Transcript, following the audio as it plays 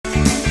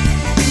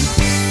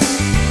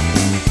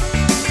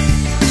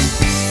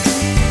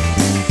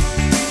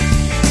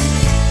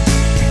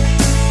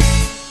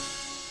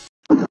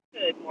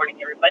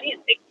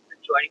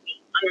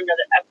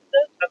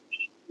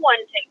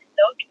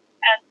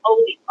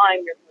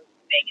I'm your host,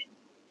 Megan.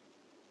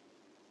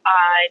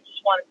 I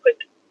just want to put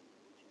the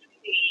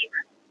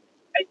disclaimer.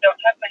 I don't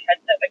have my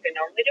headset like I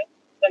normally do,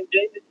 so I'm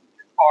doing this in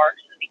the car,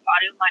 so the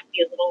audio might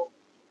be a little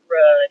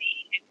ruddy,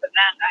 and for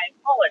that I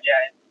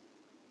apologize.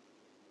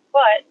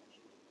 But,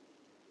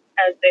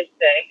 as they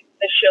say,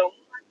 the show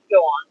must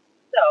go on.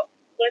 So,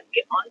 let's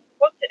get on to the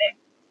quote today.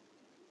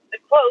 The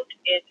quote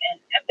is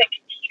an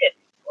Epictetus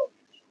quote.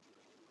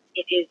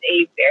 It is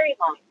a very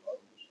long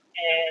quote,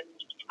 and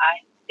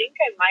I think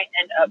I might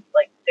end up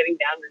like sitting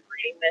down and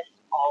reading this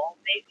all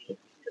maybe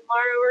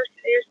tomorrow or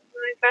today or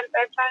something like that at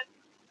that time,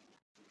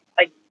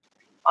 like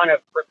on a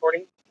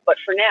recording. But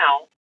for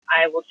now,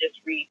 I will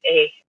just read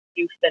a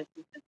few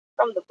sentences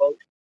from the quote.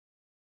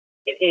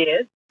 It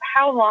is,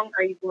 how long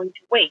are you going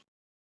to wait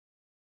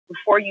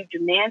before you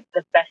demand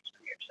the best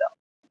for yourself,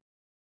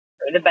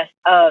 or the best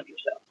of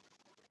yourself?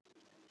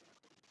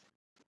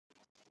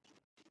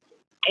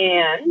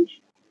 And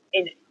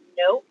in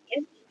no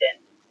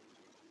instant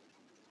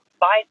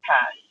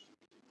bypass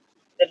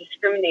the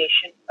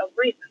discrimination of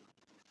reason.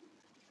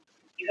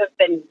 You have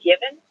been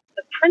given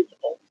the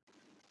principles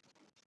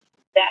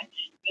that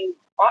you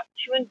ought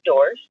to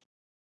endorse,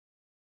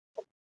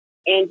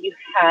 and you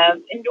have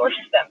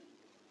endorsed them.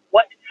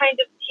 What kind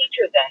of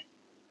teacher, then,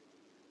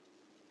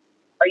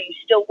 are you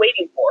still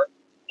waiting for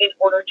in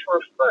order to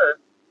refer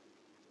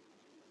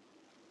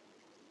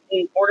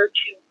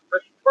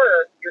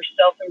your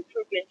self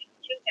improvement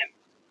to him?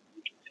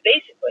 So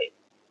basically,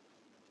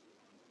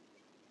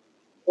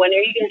 when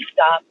are you going to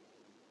stop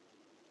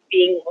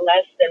being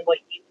less than what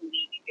you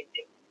believe you can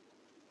do?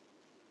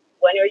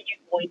 When are you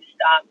going to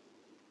stop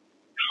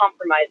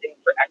compromising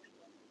for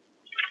excellence?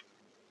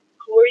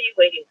 Who are you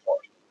waiting for?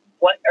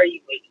 What are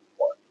you waiting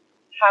for?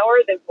 How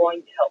are they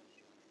going to help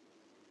you?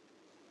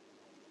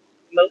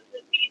 Most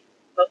of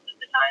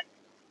the time,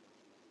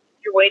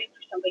 you're waiting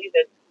for somebody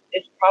that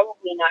is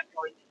probably not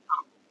going to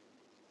come.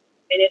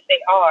 And if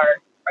they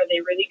are they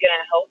really going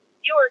to help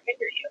you or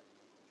hinder you?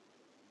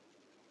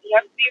 You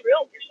have to be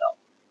real with yourself.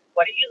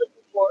 What are you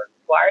looking for?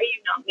 Why are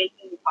you not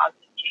making a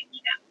positive change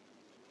now?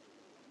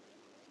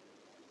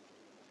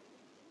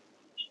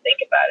 Just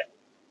think about it.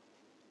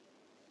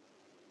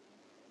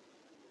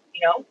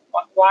 You know,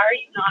 why are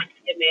you not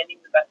demanding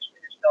the best for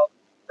yourself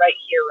right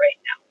here, right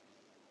now?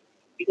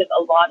 Because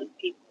a lot of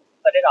people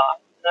put it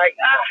off. They're like,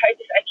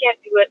 I can't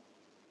do it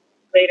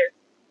later.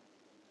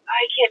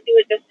 I can't do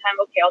it this time.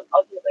 Okay,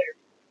 I'll do it later.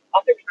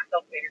 I'll fix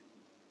myself later.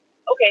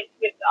 Okay,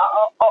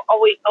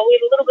 I'll wait. I'll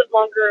wait a little bit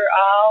longer.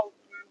 I'll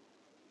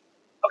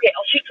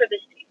shoot for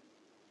this day.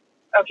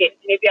 Okay,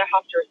 maybe I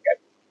have to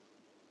reschedule.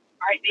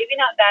 All right, maybe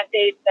not that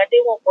day. That day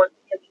won't work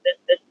because of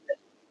this.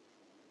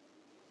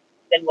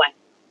 Then when?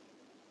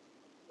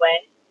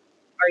 When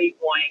are you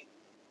going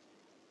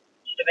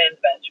to demand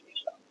the best for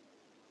yourself?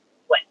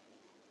 When?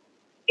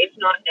 If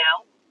not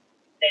now,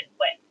 then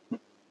when?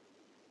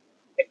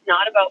 It's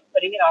not about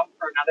putting it off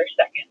for another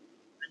second,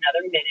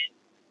 another minute,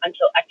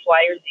 until X,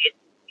 Y, or Z is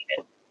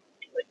completed.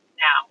 Do it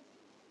now.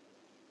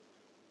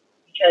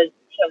 Because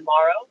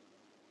tomorrow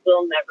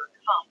will never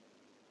come.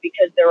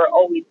 Because there will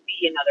always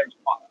be another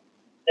tomorrow.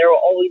 There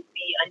will always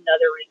be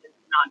another reason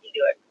not to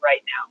do it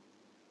right now.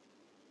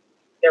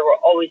 There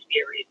will always be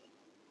a reason.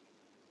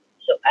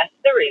 So F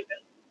the reason.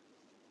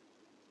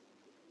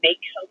 Make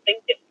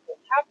something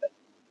difficult happen.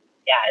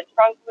 Yeah, it's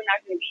probably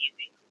not going to be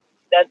easy.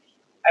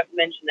 I've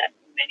mentioned that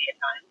many a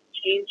time.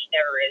 Change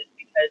never is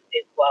because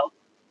it's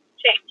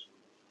change.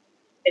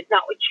 It's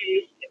not what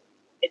you used to.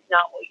 It's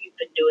not what you've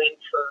been doing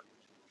for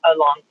a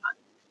long time.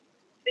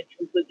 It's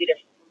completely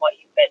different from what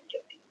you've been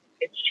doing.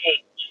 It's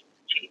change.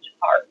 Change is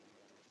hard.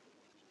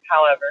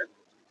 However,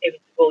 if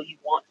it's a goal you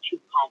want to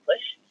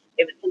accomplish,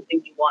 if it's something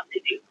you want to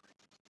do,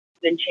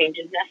 then change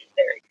is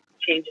necessary.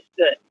 Change is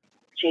good.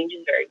 Change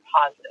is very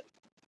positive.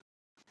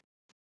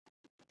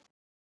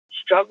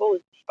 Struggle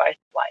is the spice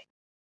of life.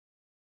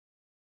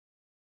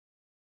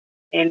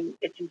 And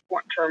it's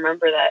important to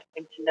remember that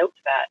and to note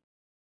that,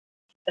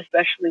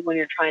 especially when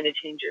you're trying to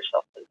change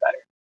yourself for the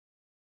better.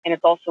 And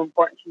it's also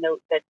important to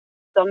note that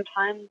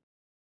sometimes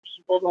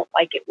people don't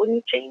like it when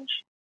you change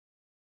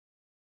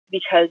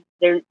because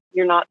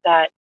you're not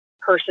that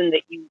person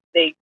that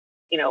they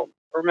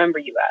remember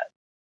you as.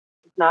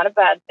 It's not a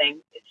bad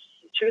thing. It's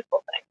a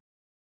truthful thing.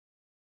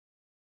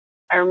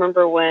 I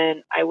remember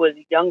when I was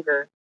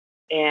younger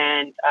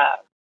and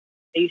I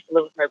used to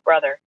live with my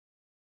brother,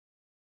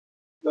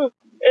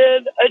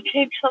 and I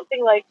changed something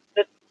like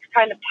the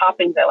kind of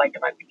toppings I like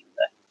in my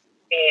pizza,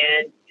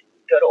 and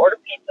go to order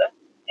pizza,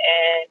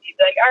 and he's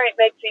like, "All right,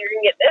 Meg, so you're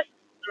gonna get this?"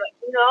 I'm like,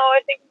 "No,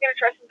 I think I'm gonna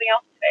try something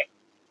else today."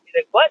 He's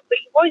like, "What?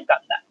 But you've always got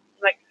that."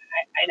 I'm like,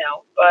 I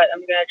know, but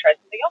I'm gonna try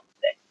something else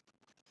today."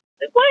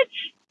 He's like, "What?"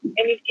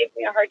 And he's giving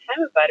me a hard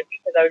time about it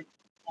because I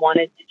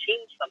wanted to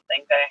change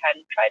something that I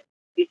hadn't tried,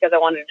 because I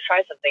wanted to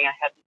try something I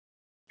hadn't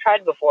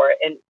tried before,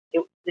 and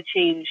the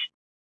change,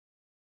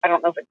 I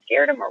don't know if it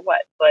scared him or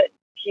what, but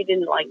he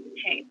didn't like the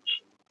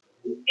change.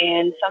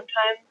 And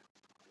sometimes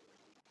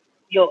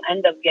you'll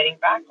end up getting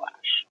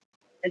backlash.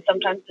 And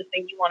sometimes the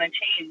thing you want to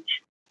change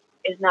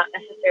is not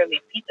necessarily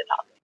pizza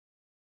topping.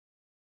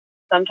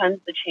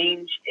 Sometimes the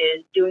change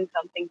is doing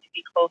something to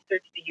be closer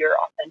to your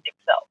authentic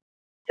self,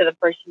 to the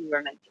person you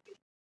were meant to be.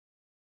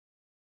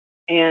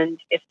 And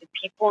if the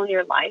people in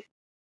your life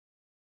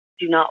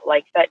do not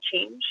like that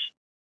change,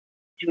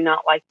 do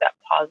not like that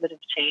positive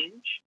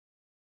change,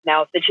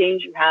 now if the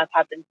change you have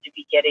happens to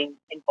be getting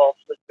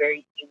involved with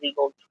very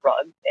illegal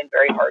drugs and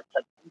very hard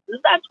substances,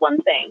 that's one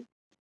thing.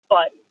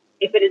 But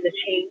if it is a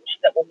change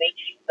that will make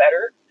you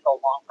better in the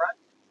long run,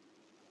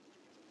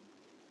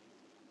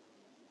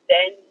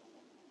 then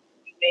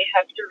you may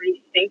have to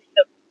rethink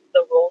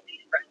the role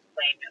these friends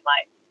play in your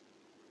life.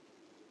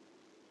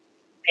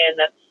 And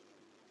that's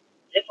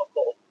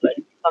difficult, but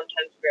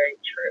sometimes very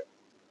true.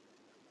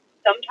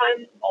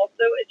 Sometimes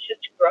also it's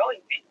just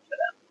growing pains for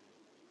them.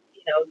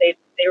 You know, they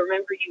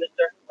remember you a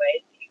certain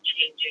way, so you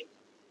changing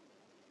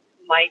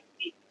might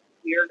be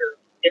weird or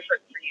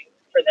different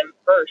for them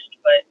first,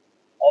 but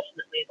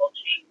ultimately they'll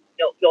change.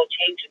 You'll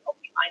change and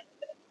they'll be fine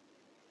with it.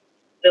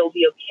 They'll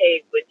be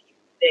okay with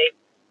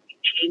you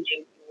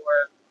changing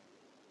your,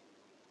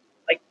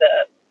 like,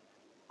 the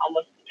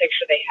almost the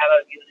picture they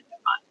have of you in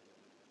their mind.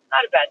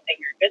 Not a bad thing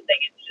or a good thing.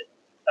 It's just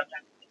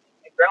sometimes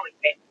it's a growing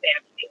pain. They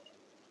have to deal with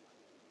it.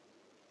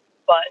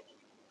 But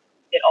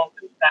it all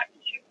comes back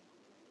to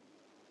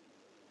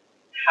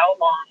how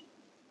long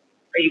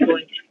are you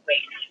going to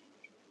wait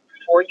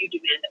before you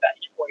demand the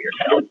best for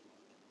yourself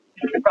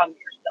from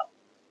yourself?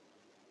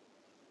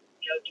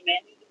 You know,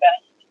 demanding the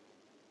best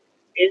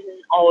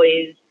isn't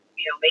always,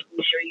 you know,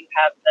 making sure you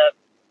have the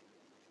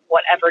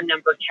whatever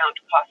number count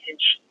coffin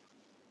sheet.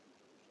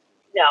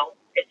 No,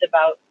 it's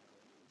about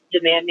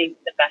demanding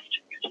the best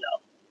of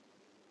yourself.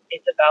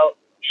 It's about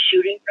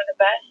shooting for the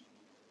best,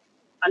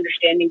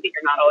 understanding that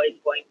you're not always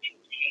going to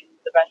obtain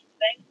the best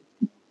thing,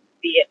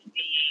 be it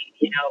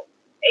you know,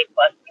 A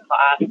plus in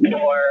class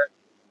or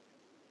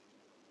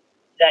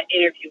that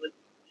interview with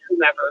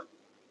whomever.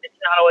 It's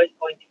not always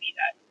going to be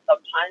that.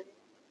 Sometimes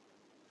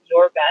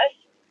your best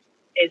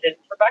isn't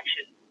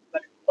perfection,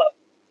 but it's close.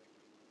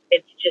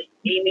 It's just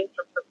aiming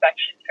for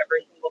perfection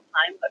every single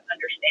time, but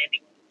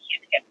understanding you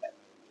can't get there.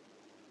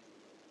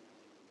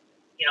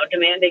 You know,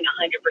 demanding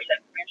 100%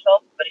 from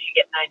yourself, but if you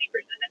get 90%,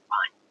 it's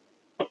fine.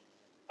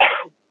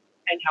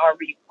 And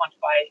however you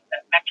quantify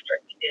that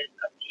metric is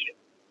up to you.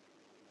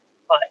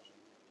 But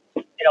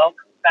it all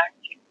comes back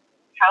to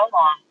how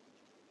long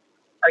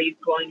are you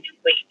going to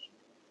wait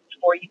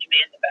before you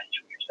demand the best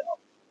from yourself?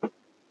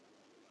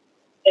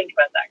 Think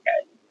about that,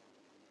 guys.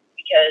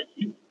 Because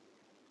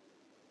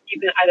you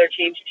can either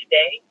change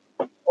today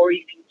or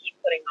you can keep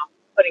putting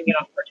it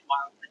off for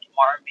tomorrow, and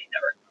tomorrow may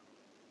never come.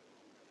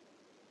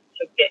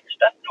 So get your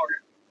stuff in order.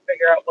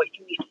 Figure out what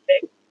you need to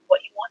fix, what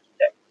you want to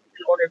fix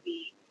in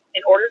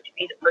order to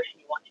be the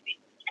person you want to be.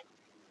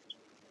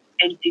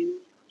 And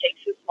take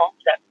some small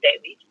steps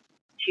daily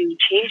to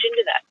change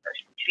into that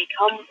person, to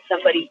become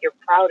somebody you're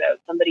proud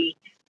of, somebody,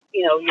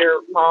 you know,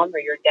 your mom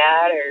or your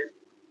dad or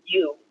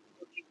you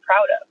would be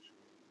proud of.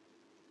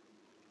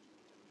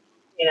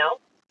 You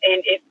know?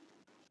 And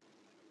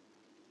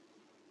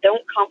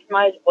don't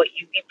compromise what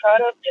you'd be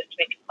proud of just to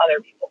make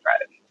other people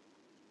proud of you.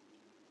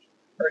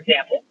 For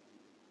example,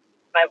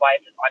 my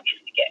wife is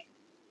obviously gay.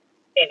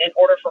 And in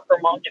order for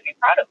her mom to be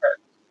proud of her,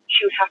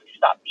 she would have to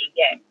stop being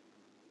gay.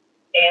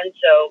 And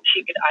so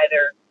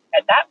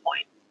at that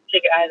point, she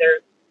could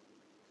either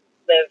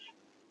live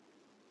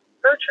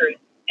her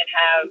truth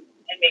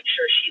and make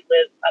sure she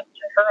lives up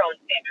to her own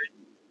standards,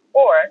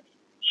 or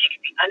she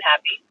could be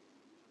unhappy,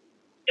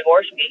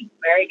 divorce me,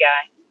 marry a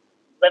guy,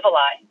 live a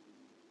lie,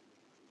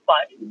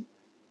 but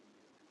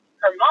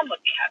her mom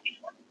would be happy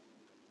for her,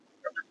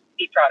 or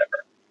be proud of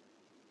her.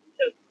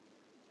 So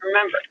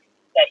remember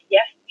that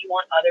yes, you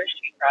want others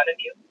to be proud of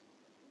you,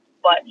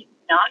 but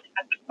not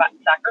at the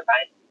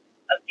sacrifice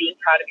of being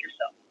proud of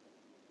yourself.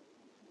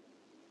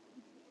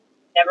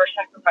 Never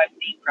sacrifice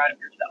being proud of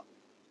yourself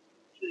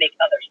to make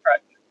others proud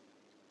of you.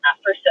 Not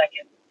for a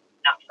second,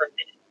 not for a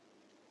minute.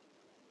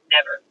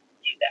 Never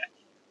do that.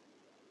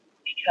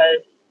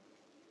 Because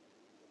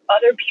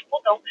other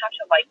people don't have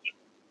to like you.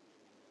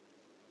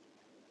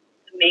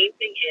 The main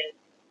thing is,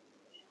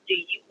 do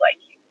you like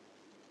you?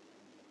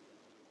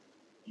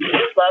 Do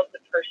you love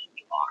the person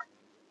you are?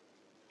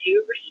 Do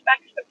you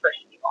respect the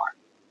person you are?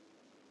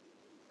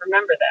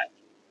 Remember that.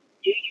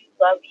 Do you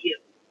love you?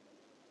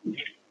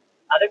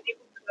 Other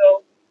people can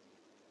go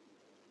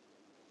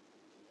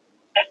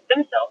F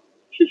themselves.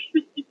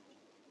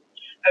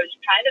 I was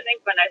trying to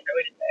think of a nicer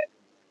way to say it.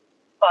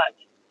 But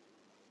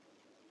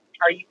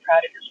are you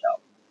proud of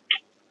yourself?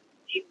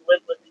 Do you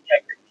live with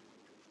integrity?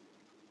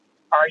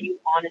 Are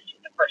you honest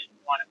with the person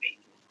you want to be?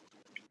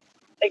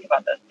 Think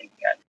about those things,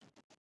 guys.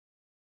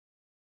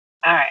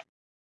 All right.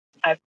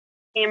 I've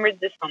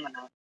hammered this on the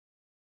note.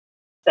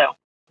 So,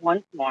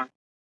 once more,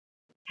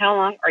 how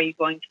long are you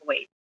going to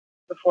wait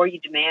before you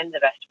demand the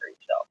best for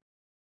yourself?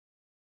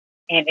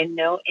 And in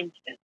no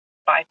instance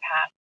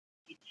bypass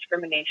the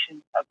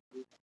discrimination of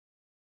reason.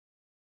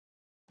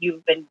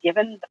 You've been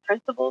given the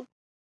principles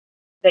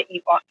that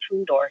you ought to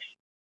endorse,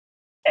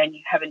 and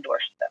you have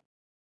endorsed them.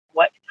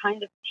 What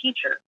kind of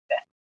teacher,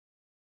 then,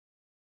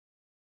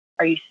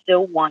 are you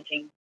still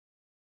wanting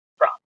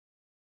from,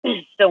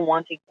 still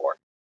wanting for,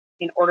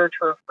 in order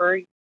to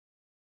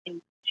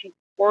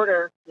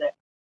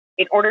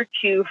in order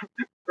to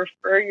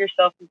refer your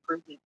self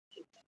improvement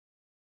to them?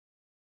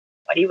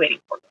 What are you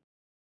waiting for?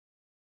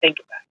 Think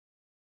about it.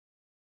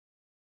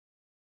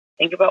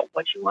 Think about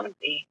what you want to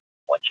be,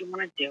 what you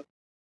want to do.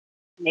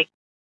 Make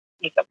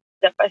a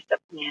step-by-step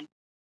plan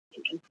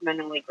and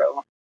incrementally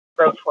grow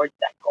towards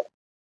that goal.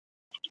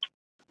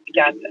 You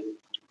got this.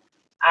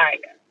 All right,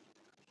 guys.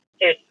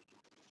 Seriously,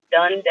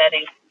 done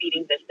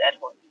beating this dead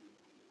horse.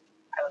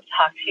 I will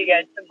talk to you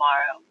guys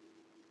tomorrow.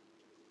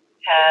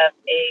 Have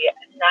a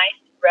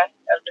nice rest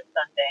of the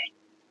Sunday.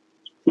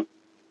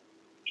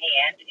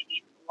 And if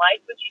you like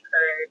what you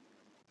heard,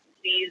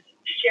 please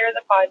share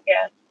the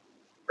podcast,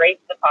 rate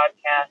the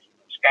podcast,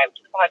 subscribe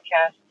to the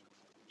podcast,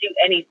 do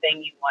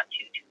anything you want to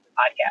the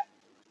podcast.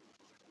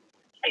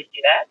 Please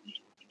do that.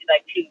 If you'd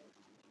like to,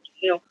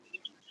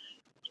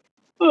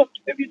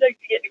 if you'd like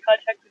to get in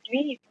contact with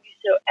me, you can do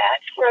so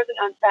at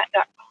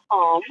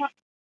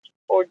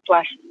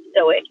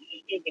frozenonfat.com/stoic.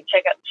 You can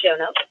check out the show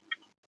notes.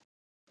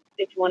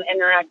 If you want to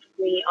interact with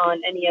me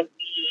on any of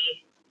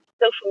the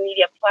social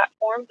media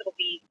platforms, it'll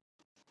be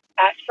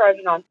at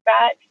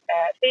frozenonfat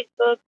at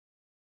Facebook,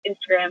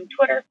 Instagram,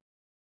 Twitter.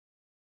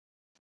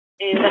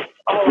 And that's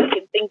all I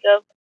can think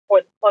of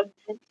for the plugs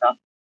and stuff.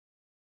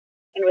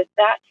 And with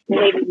that,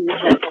 ladies and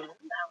gentlemen,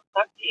 I'll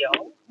talk to you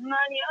all.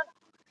 Manana.